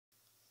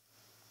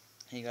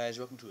Hey guys,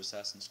 welcome to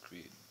Assassin's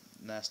Creed.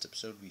 Last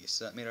episode we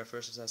made our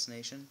first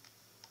assassination,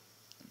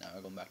 and now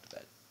we're going back to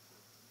bed.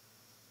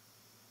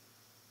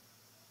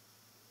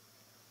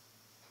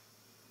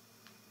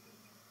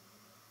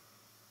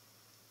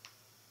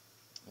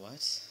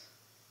 What?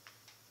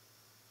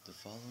 The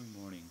following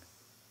morning.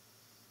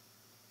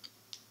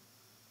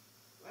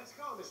 Let's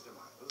go, Mr.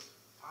 Miles.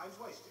 Time's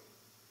wasting.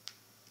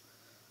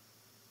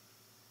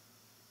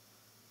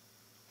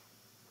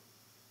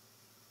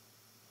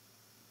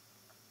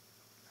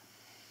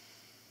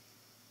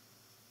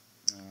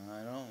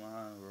 I don't want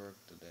to work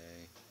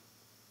today.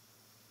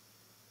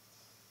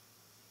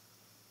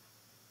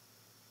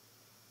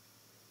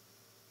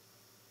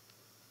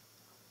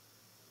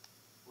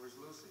 Where's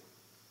Lucy?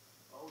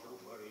 Oh,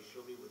 don't worry.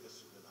 She'll be with us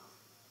soon enough.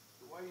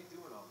 Why are you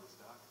doing all this,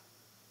 Doc?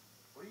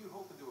 What are you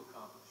hoping to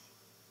accomplish?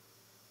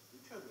 You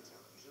turned the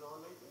television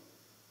on lately?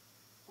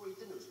 Read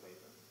the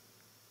newspaper?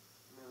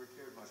 Never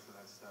cared much for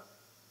that stuff.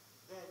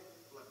 Then,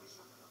 let me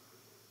sum it up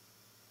for you.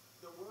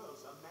 The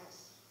world's a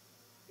mess.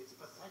 It's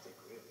pathetic,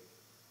 really.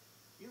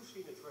 You've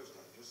seen it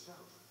firsthand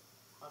yourself.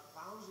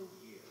 1,000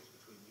 years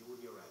between you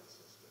and your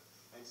ancestor,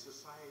 and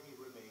society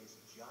remains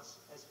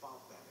just as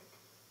barbaric,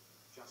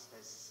 just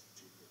as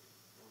stupid.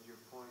 And your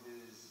point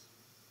is?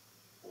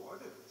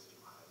 Order, Mr.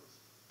 Miles.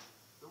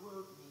 The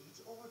world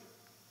needs order.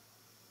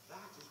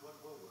 That is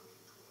what we're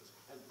working towards,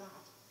 and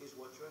that is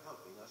what you're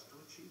helping us to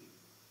achieve.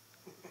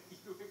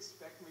 You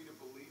expect me to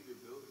believe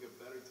you're building a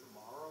better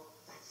tomorrow?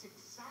 That's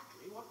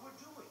exactly what we're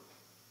doing.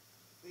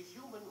 The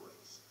human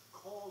race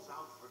calls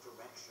out for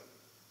direction.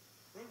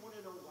 They want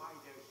to know why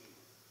they're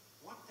here,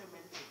 what they're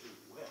meant to do.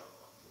 Well,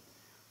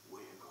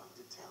 we're going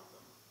to tell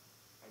them.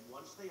 And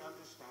once they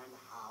understand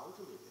how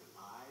to live their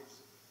lives,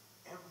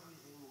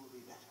 everything will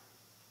be better.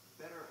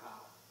 Better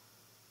how?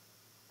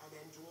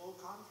 An end to all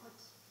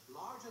conflicts,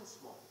 large and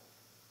small.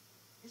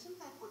 Isn't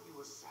that what you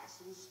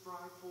assassins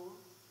strive for?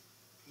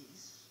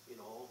 Peace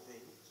in all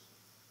things?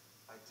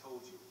 I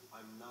told you,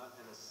 I'm not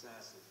an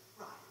assassin.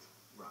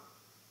 Right.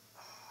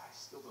 I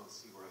still don't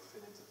see where I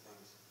fit into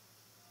things.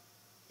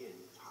 In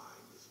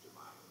time, Mr.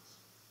 Miles.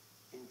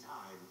 In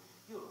time,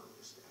 you'll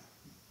understand.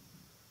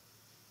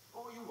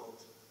 Or you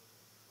won't.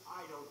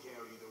 I don't care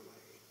either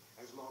way,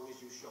 as long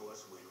as you show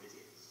us where it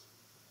is.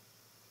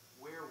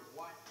 Where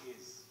what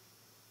is?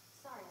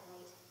 Sorry I'm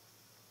late.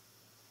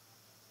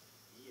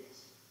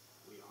 Yes,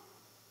 we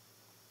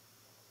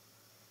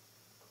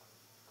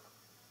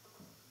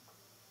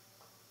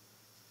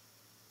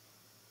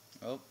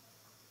are. Oh,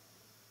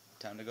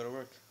 time to go to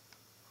work.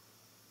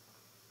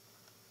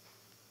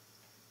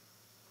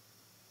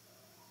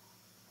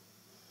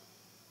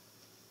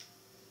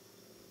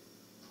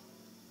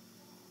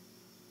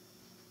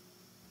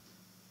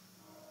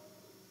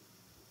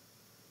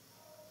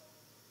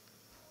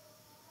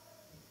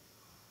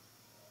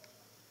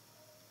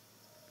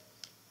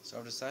 So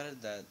I've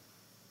decided that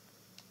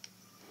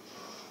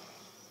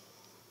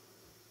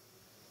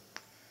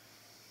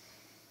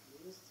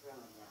Use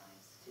throwing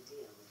knives to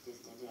deal with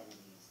distant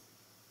enemies.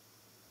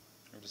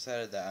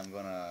 I'm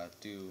gonna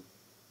do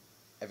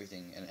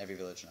everything in every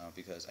village now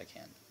because I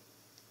can.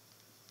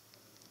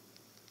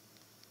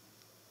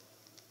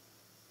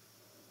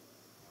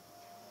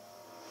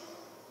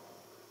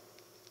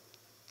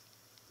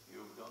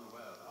 You've done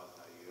well,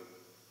 Altair,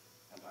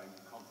 and I'm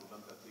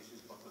confident that this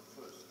is but the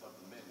first of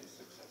many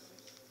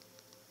successes.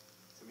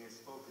 Tamir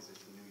spoke as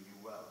if he knew you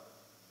well.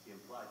 He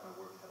implied my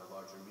work had a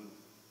larger meaning.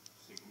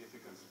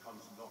 Significance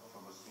comes not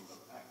from a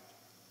single act,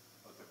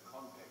 but the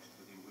context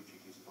within which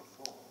it is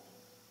performed.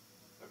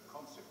 The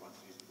consequence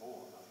is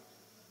born of it.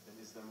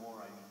 Then is there more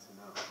I need to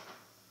know?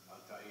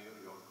 Altair,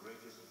 your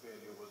greatest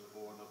failure was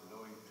born of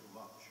knowing too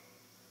much.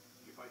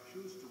 If I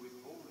choose to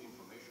withhold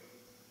information,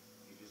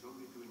 it is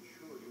only to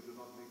ensure you do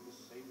not make the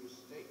same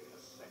mistake a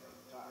second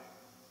time.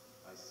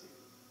 I see.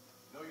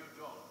 No, you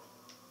don't.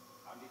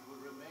 And it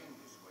will remain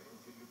this way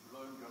until you've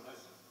learned your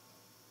lesson.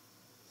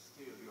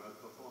 Still, you have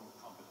performed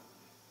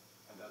competently,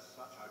 and as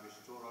such I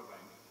restore a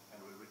rank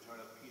and will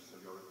return a piece of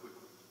your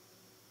equipment.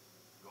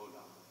 Go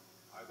now,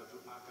 either to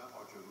Acre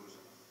or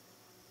Jerusalem.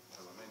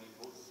 There are many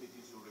both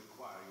cities who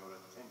require your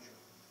attention.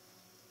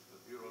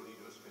 The Bureau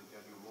leaders can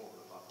tell you more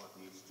about what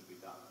needs to be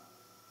done.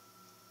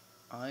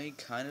 I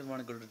kind of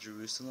want to go to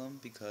Jerusalem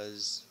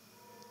because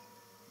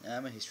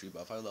I'm a history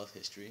buff. I love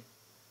history.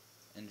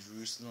 And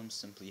Jerusalem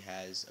simply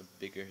has a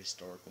bigger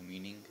historical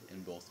meaning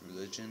in both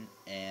religion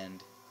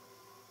and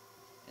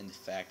in the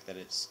fact that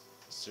it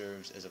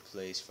serves as a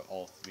place for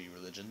all three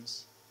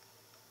religions.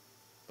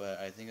 But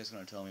I think it's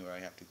going to tell me where I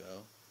have to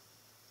go.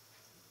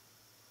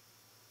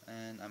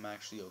 And I'm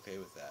actually okay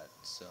with that,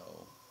 so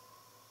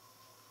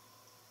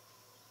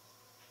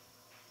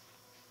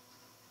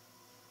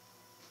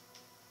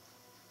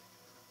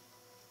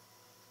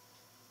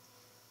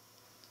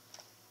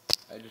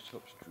I just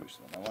hope it's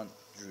Jerusalem. I want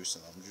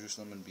Jerusalem.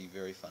 Jerusalem would be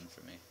very fun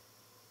for me.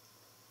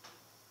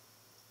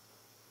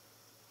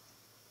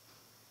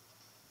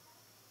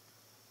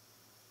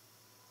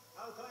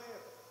 Altair,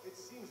 it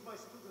seems my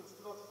students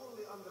do not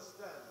fully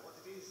understand what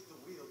it is to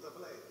wield the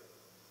blade.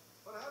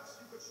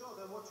 Perhaps you could show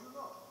them what you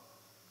know.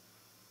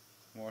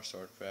 More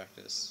sword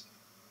practice.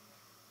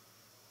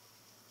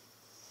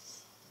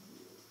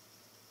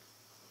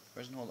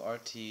 Press and hold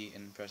RT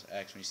and press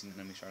X when you see the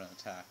enemy start an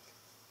attack.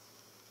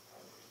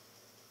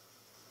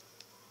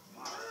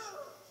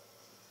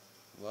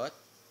 What?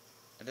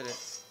 I did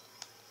it.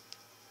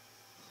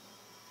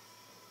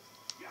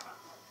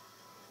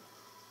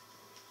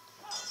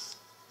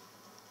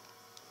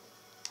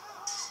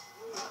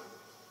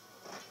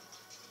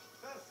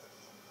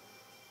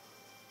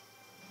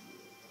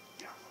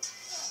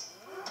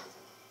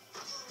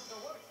 The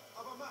work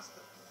of a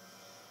master.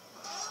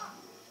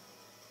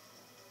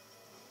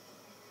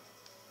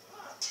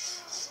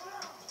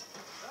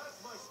 That,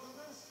 my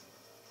students,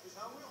 is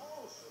how we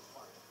all should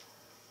fight.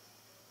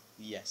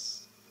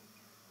 Yes.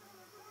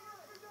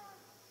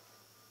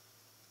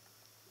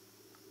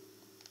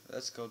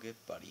 Let's go get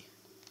Buddy.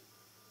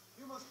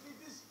 You must be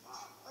busy.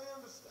 I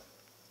understand.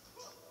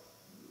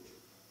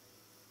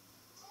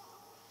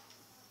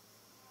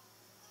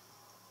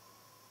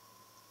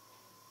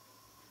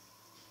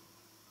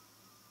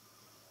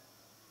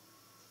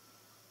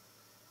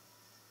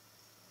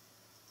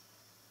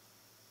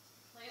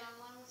 Play it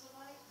online with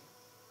somebody?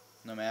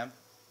 No, ma'am.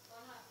 Why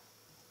not?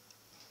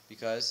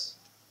 Because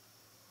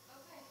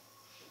Okay.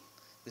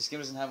 this game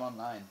doesn't have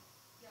online.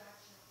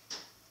 Gotcha.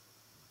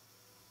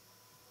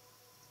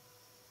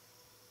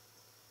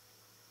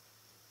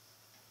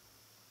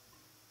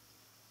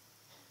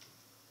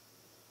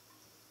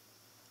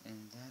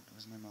 And that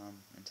was my mom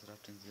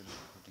interrupting the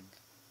recording.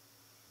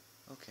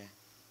 Okay,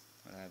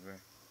 whatever.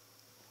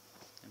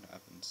 It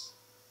happens.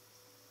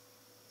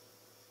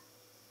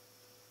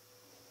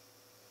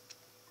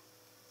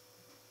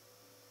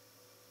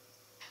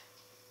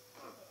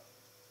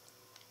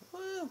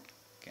 Woo!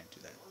 Can't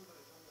do that.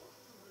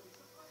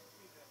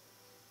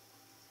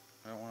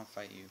 I don't want to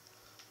fight you.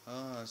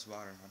 Oh, it's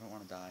water. I don't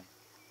want to die.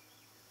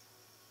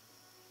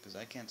 Because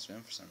I can't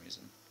swim for some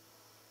reason.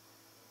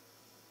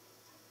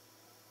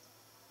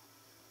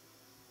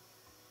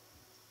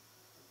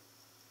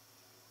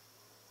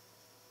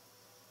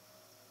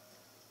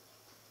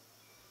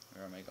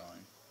 Where am I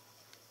going?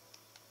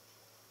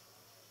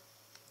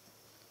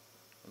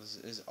 Well, this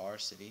is our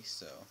city,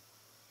 so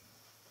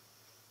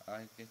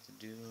I get to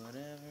do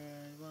whatever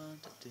I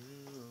want to do.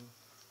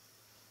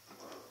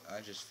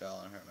 I just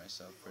fell and hurt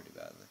myself pretty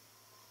badly.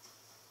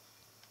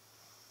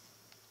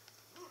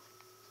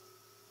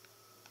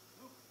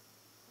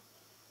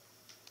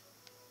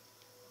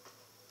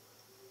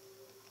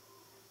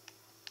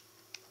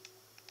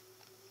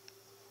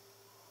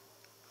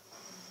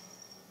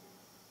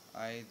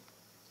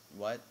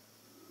 What?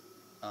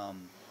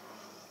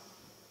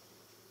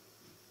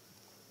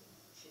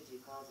 Should you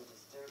cause a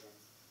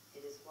disturbance,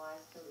 it is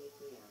wise to leave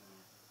the area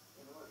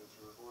in order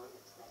to avoid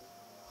upsetting.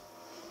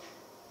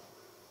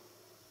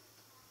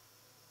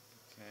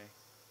 Okay.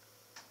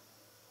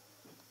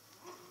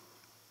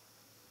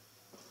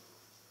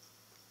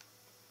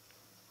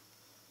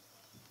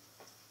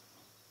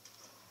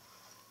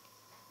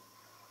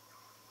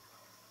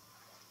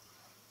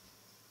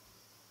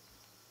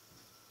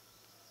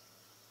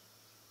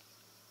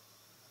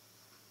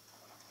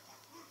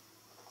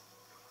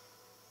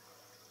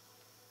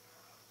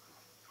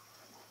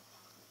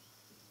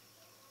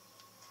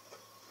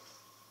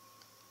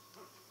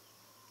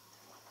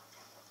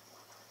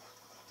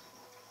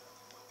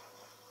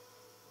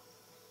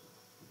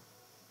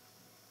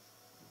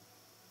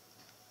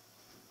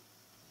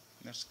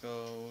 Let's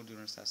go do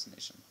an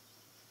assassination.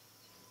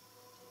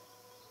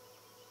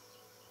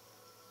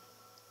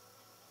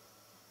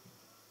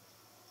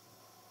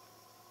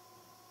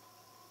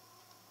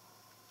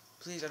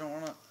 Please, I don't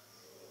wanna.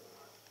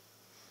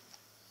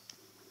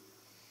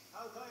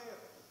 Altair,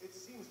 it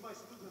seems my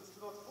students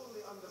do not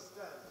fully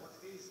understand what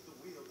it is to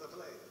wield the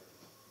blade.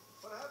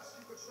 Perhaps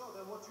you could show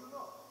them what you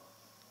know.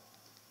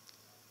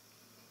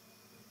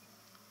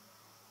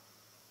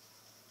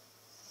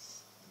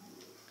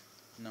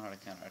 Know how to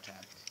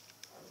counterattack.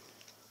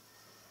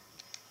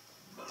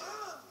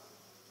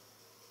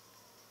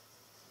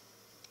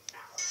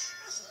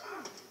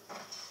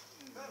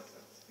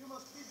 Perfect. You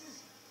must be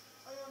busy.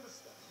 I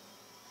understand.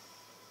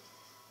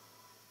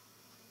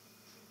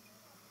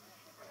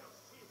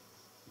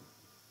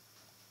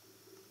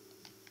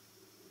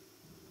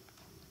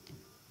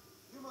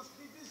 You must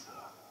be busy.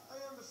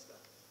 I understand.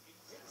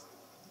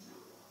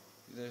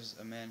 There's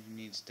a man who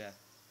needs death.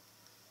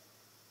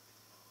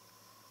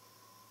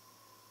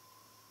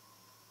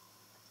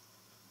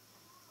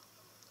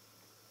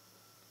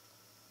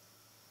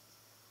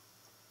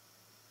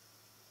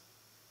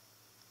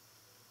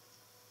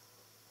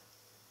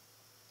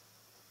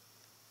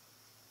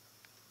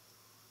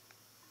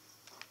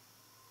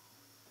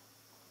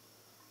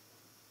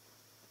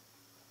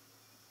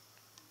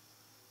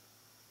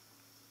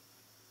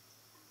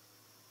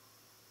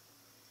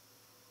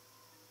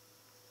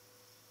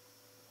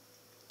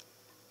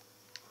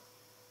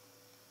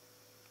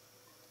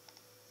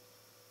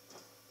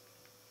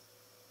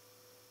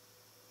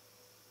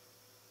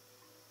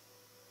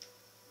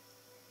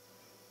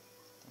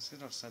 Let's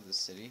get outside the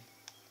city.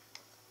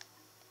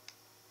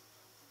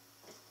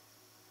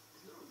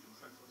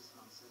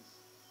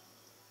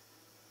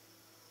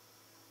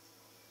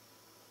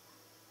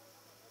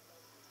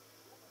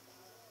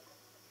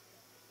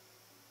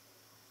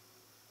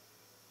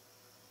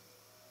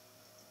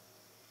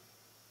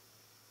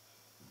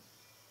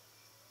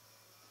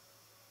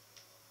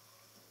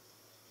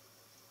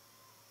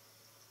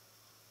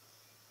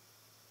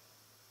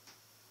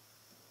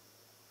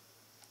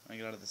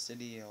 get out of the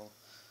city, I'll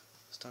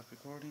stop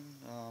recording.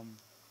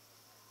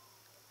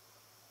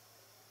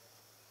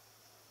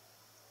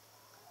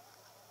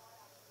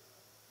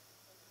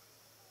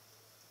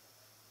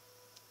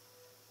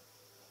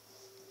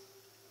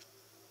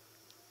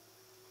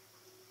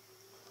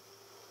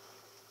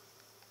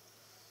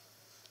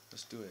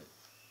 Let's do it.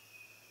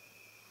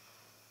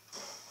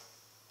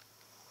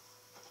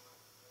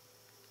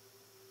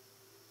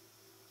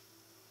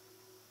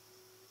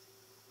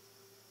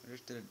 I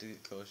just didn't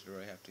get closer to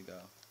where I have to go.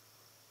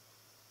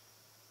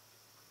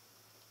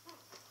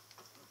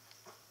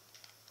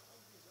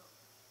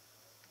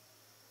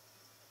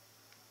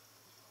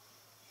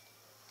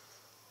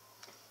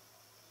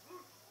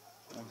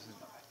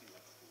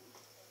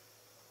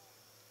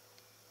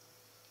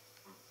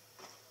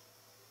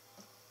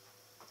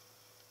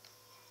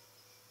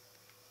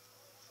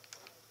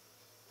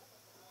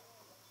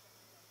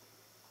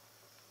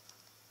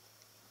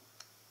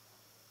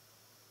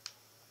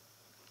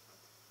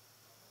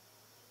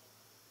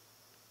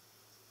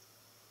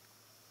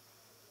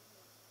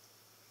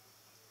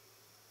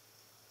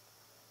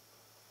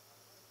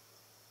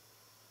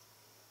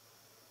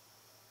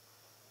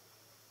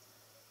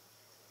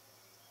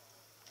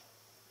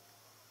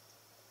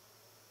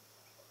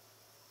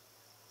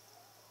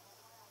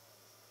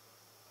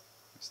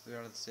 It's the way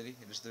out of the city.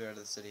 It is the way out of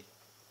the city.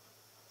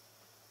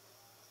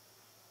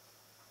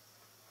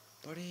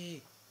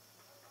 Buddy!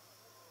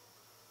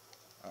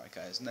 Alright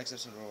guys, next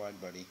episode of Worldwide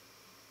Buddy.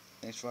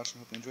 Thanks for watching,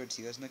 hope you enjoyed.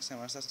 See you guys next time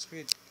on Assassin's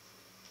Creed.